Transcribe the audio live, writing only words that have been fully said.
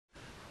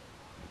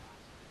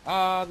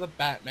Ah, the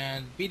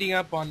Batman, beating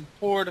up on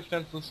poor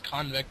defenseless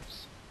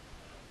convicts.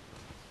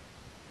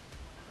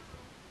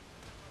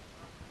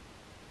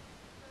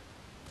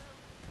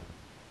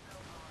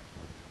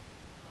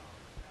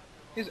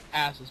 His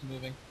ass is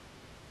moving.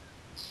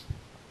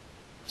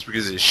 It's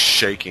because he's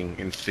shaking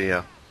in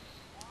fear.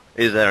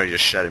 Either that or he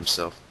just shat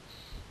himself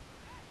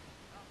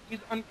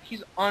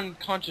He's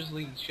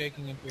unconsciously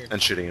shaking in fear. and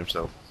shitting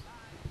himself.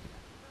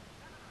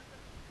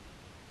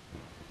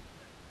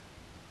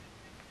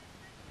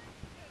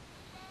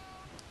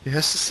 He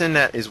has to send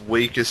out his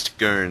weakest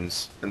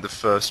goons in the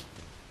first.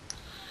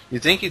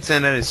 You'd think he'd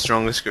send out his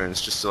strongest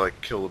goons just to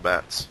like kill the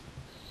bats.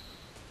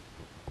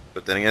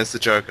 But then against the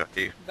Joker,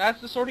 he... That's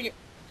the sorting.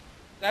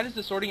 That is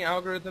the sorting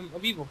algorithm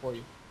of evil for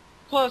you.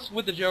 Plus,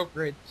 with the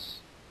Joker, it's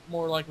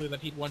more likely that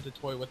he'd want to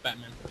toy with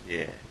Batman.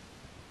 Yeah.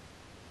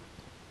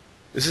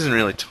 This isn't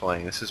really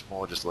toying, this is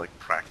more just like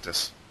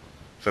practice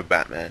for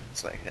Batman.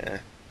 It's like,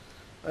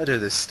 I do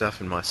this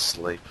stuff in my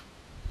sleep.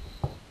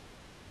 And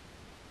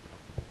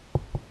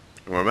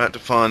we're about to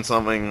find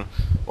something,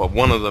 well,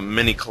 one of the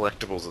many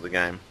collectibles of the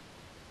game.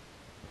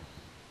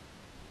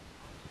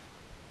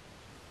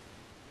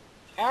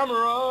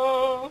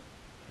 Camera!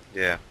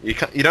 Yeah,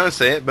 you don't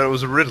see it, but it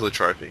was a Riddler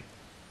trophy.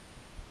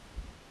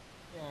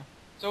 Yeah,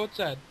 so it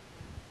said.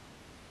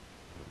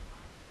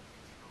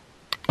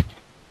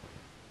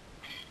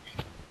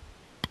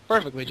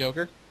 Perfectly,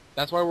 Joker.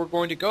 That's why we're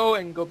going to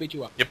go beat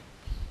you up. Yep.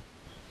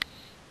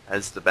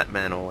 As the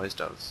Batman always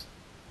does.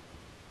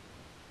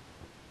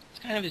 It's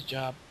kind of his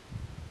job.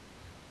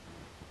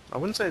 I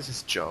wouldn't say it's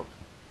his job.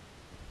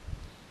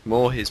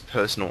 More his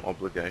personal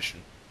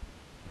obligation.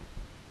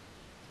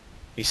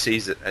 He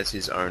sees it as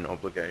his own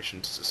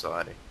obligation to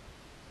society.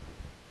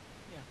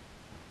 Yeah.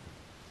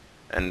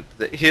 And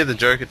here the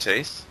Joker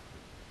teeth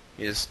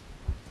is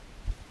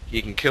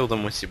you can kill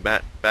them with your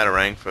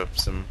batarang for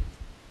some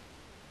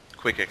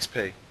quick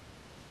XP.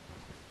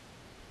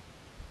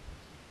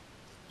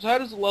 So how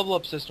does the level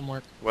up system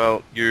work?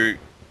 Well, you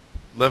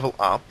level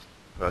up,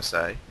 per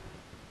se.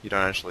 You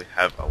don't actually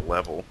have a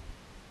level.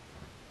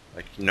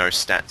 Like, no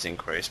stats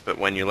increase, but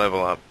when you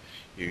level up,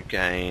 you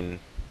gain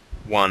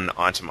one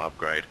item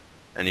upgrade.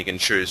 And you can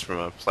choose from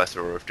a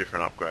plethora of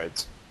different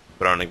upgrades,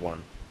 but only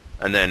one.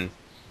 And then,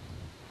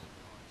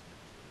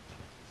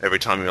 every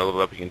time you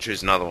level up, you can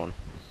choose another one.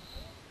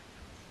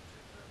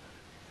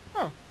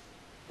 Oh,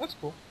 that's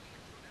cool.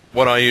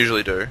 What I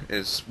usually do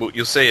is, well,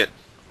 you'll see it.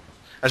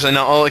 Actually,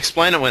 no, I'll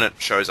explain it when it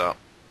shows up.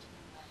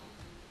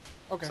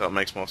 Okay. So it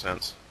makes more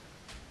sense.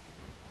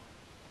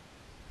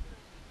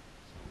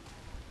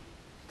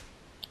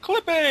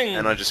 Clipping!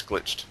 And I just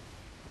glitched.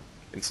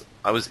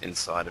 I was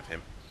inside of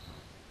him.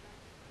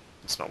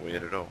 It's not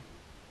weird at all.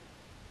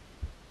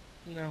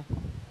 No.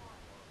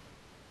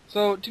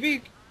 So, to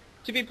be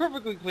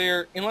perfectly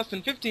clear, in less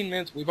than 15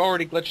 minutes, we've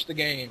already glitched the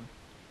game.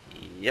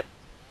 Yep.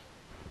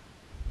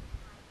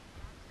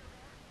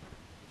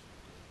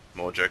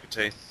 More Joker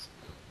teeth.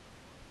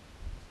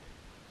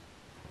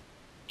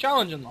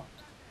 Challenge unlocked.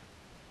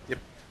 Yep.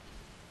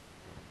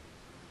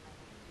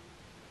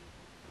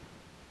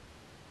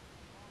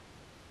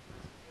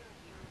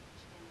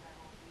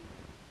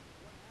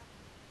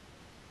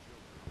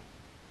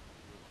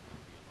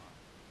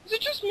 Is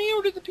it just me,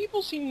 or do the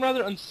people seem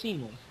rather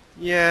unseemly?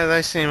 Yeah,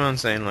 they seem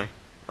unseemly.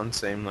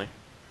 Unseemly.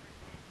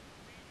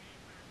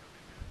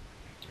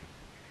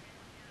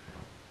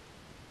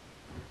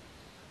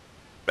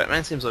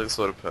 Batman seems like the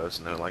sort of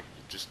person who, like,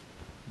 just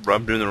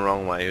rubbed him the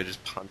wrong way, who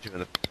just punch him in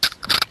the...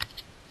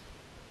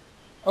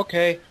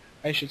 Okay,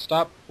 I should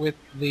stop with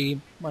the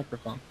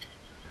microphone.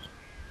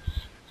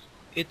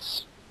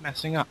 It's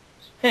messing up.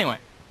 Anyway.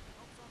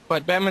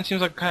 But Batman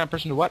seems like the kind of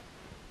person to what?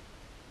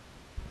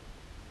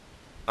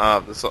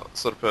 The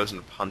sort of person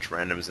to punch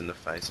randoms in the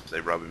face if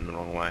they rub him the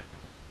wrong way.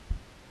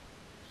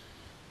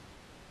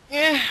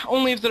 Eh,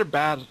 only if they're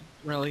bad,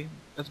 really.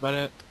 That's about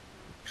it.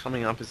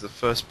 Coming up is the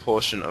first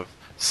portion of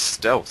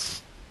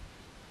stealth.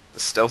 The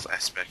stealth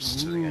aspects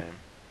to the Ooh. game.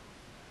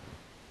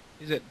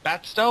 Is it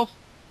Bat Stealth?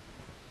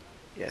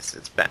 Yes,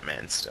 it's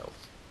Batman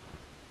stealth.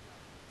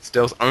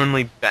 Stealth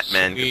only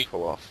Batman Sweet. can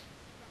pull off.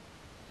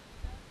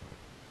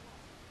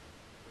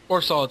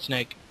 Or Solid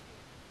Snake?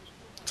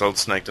 Solid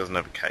Snake doesn't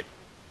have a cape.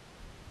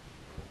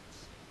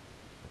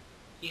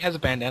 He has a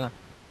bandana.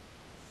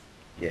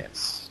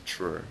 Yes,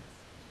 true.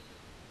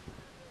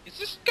 Is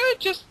this guy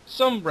just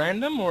some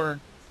random, or...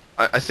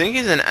 I think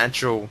he's an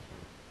actual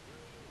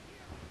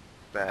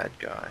bad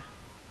guy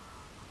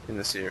in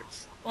the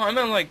series. Oh, I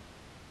meant like...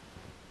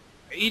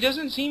 He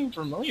doesn't seem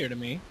familiar to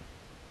me.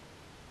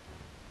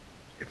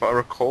 If I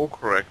recall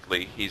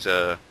correctly, he's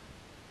a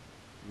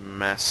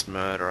mass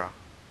murderer.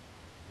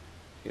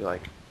 He,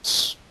 like,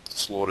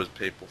 slaughters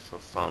people for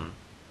fun.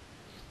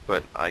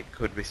 But I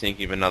could be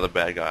thinking of another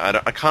bad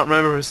guy. I can't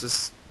remember if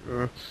this...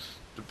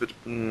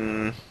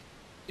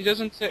 He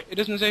doesn't say... It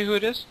doesn't say who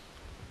it is?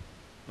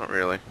 Not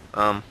really.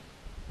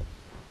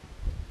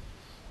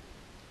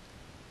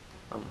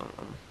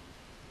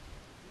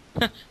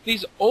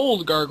 These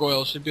old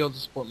gargoyles should be able to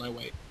support my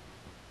weight.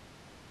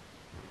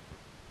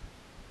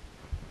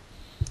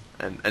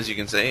 And as you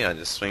can see, I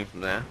just swing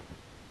from there.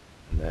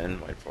 And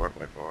then, wait for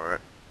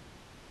it.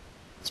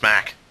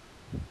 Smack!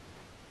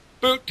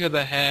 Boot to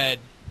the head.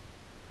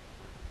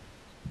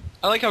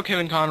 I like how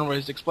Kevin Conroy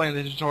is explaining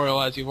the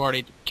tutorial as you've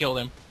already killed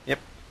him. Yep.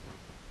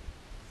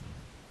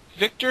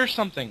 Victor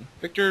something.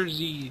 Victor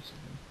Z.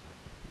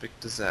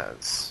 Victor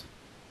Zaz.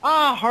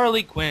 Ah,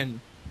 Harley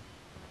Quinn.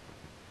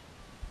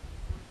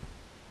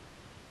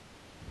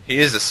 He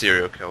is a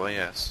serial killer,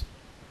 yes.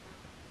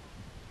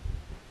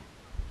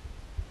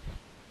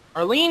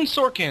 Arlene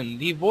Sorkin,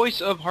 the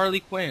voice of Harley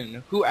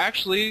Quinn, who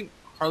actually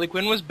Harley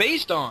Quinn was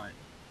based on.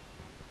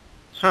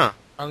 Huh.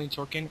 Arlene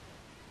Sorkin.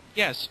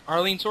 Yes,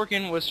 Arlene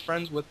Sorkin was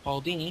friends with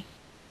Paul Dini,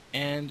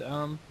 and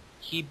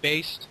he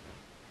based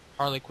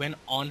Harley Quinn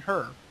on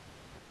her.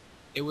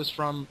 It was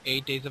from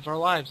a Days of Our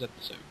Lives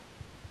episode.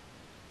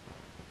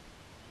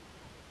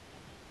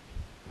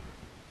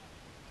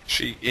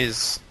 She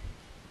is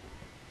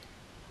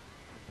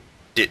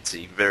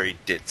ditzy, very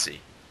ditzy.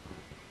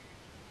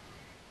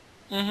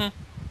 Mm-hmm.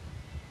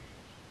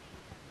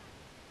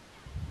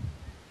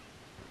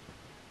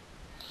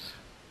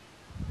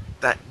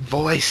 That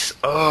voice,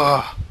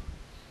 ugh!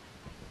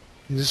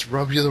 Can just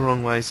rub you the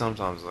wrong way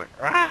sometimes, like,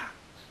 ah!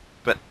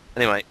 But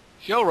anyway,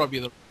 She'll rub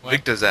you the wrong way.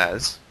 Victor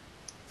Zaz,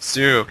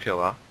 serial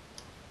killer,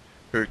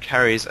 who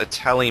carries a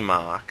tally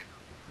mark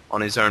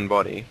on his own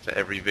body for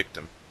every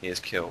victim he has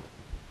killed.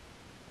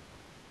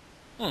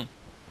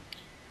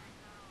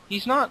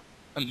 He's not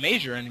a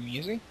major enemy,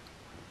 is he?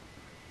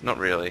 Not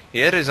really. He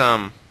had his,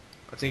 I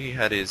think he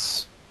had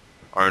his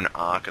own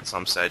arc at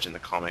some stage in the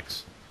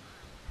comics.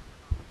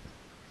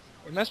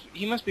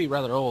 He must be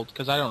rather old,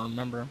 because I don't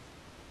remember him.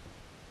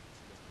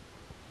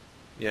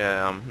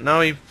 Yeah,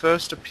 no, he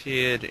first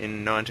appeared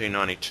in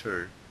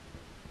 1992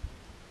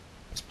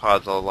 as part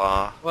of the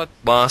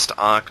last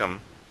Arkham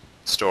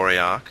story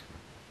arc.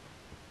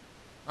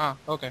 Ah,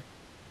 okay.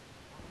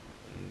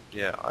 And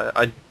yeah,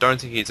 I don't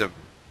think he's a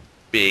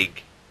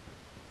big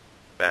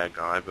bad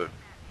guy, but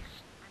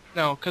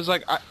No, because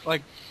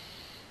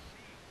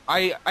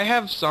I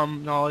have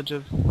some knowledge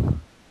of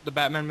the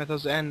Batman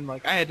mythos, and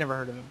like I had never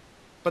heard of him.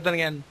 But then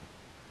again,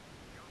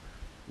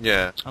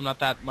 yeah. I'm not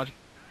that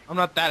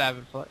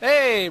avid for it.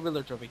 Hey,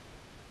 Riddler trophy.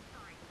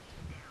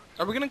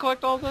 Are we gonna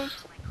collect all of those?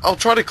 I'll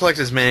try to collect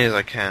as many as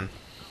I can.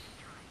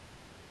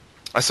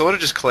 I sort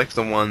of just collect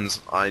the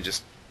ones I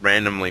just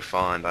randomly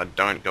find. I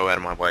don't go out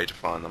of my way to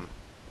find them,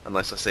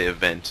 unless I see a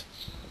vent.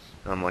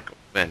 And I'm like,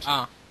 vent.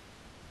 Ah.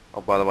 Oh,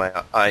 by the way,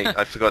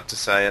 I forgot to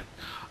say it.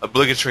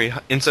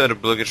 Insert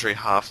obligatory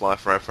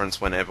Half-Life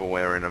reference whenever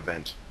we're in an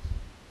event.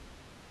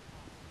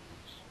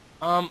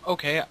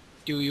 Okay.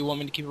 Do you want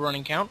me to keep a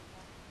running count?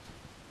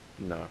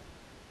 No.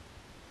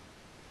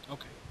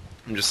 Okay.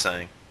 I'm just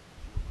saying.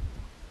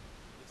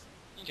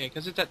 Okay,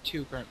 because it's at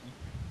 2 currently.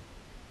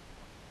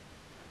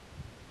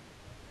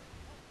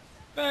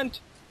 Vent!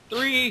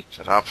 3!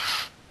 Shut up.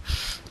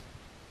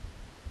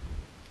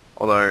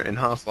 Although, in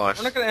Half-Life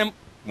We're not gonna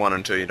 1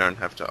 and 2, you don't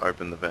have to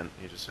open the vent.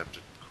 You just have to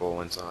crawl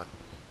inside.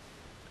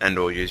 And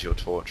or use your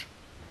torch.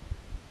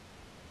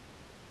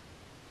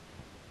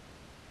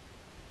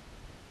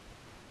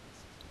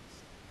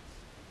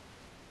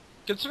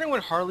 Considering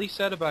what Harley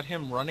said about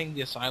him running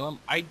the asylum,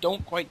 I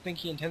don't quite think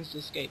he intends to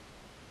escape.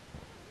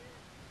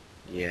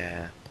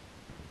 Yeah.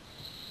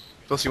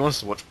 Plus, he wants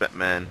to watch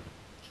Batman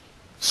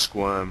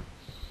squirm.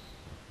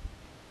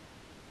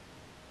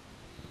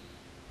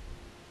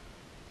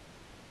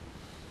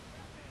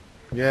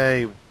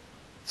 Yay,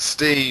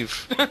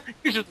 Steve!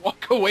 You just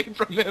walk away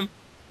from him.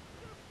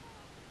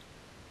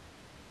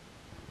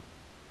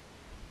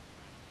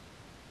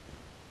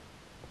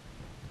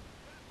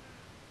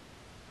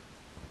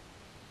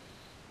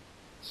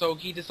 So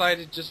he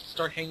decided to just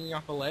start hanging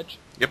off a ledge?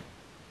 Yep.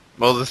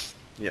 Well,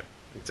 yep,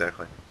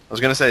 exactly. I was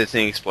going to say the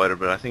thing exploded,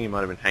 but I think he might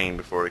have been hanging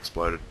before it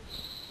exploded.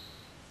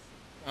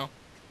 Oh,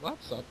 well,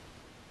 that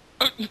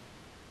sucked.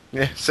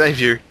 Yeah, save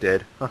you,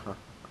 dead. And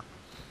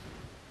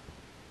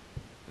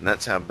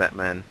that's how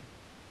Batman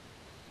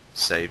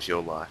saves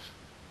your life.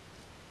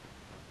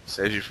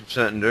 Saves you from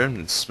certain doom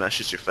and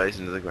smashes your face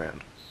into the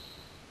ground.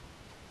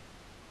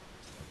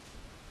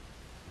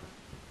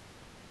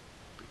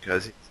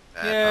 Because it's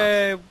bad.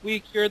 Yay, we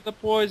cured the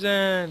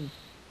poison!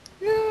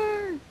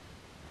 Yay!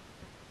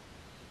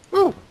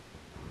 Woo!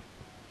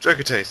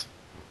 Joker teeth.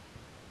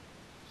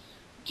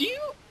 Do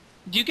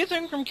you get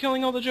something from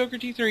killing all the Joker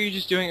teeth, or are you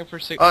just doing it for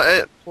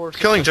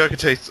Killing Joker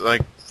teeth,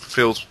 like,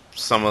 fulfills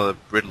some of the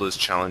Riddler's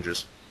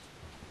challenges,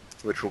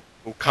 which we'll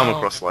come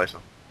across later.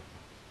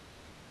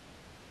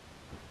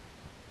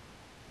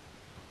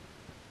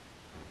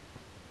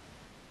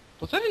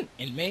 Was that an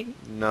inmate?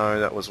 No,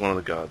 that was one of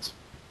the guards.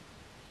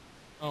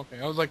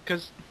 Okay, I was like,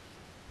 cause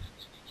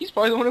he's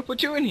probably the one who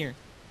put you in here.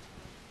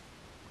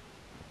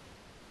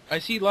 I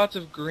see lots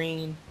of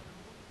green.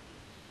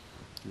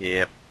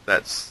 Yep,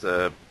 that's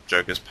the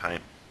Joker's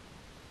paint.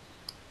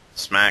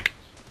 Smack.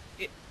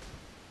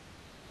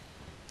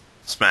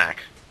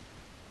 Smack.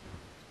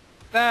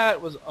 That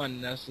was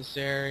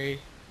unnecessary.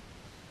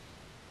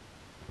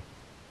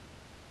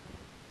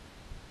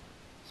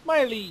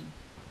 Smiley!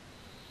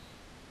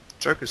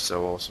 Joker's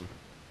so awesome.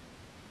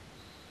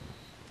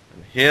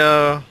 And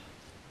here,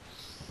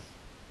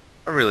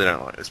 I really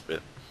don't like this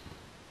bit.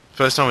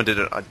 First time I did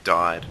it, I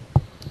died.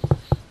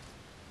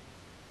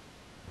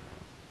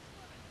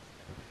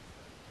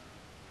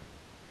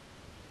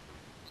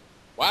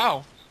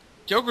 Wow,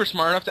 Joker's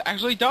smart enough to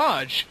actually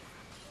dodge.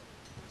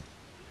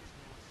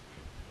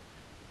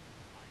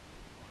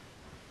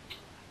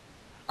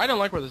 I don't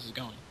like where this is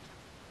going.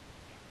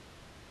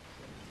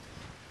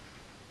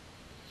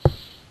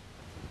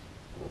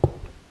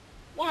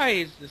 Why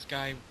is this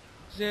guy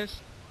exist?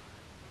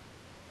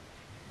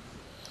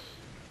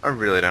 I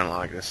really don't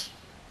like this.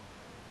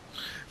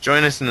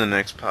 Join us in the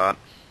next part.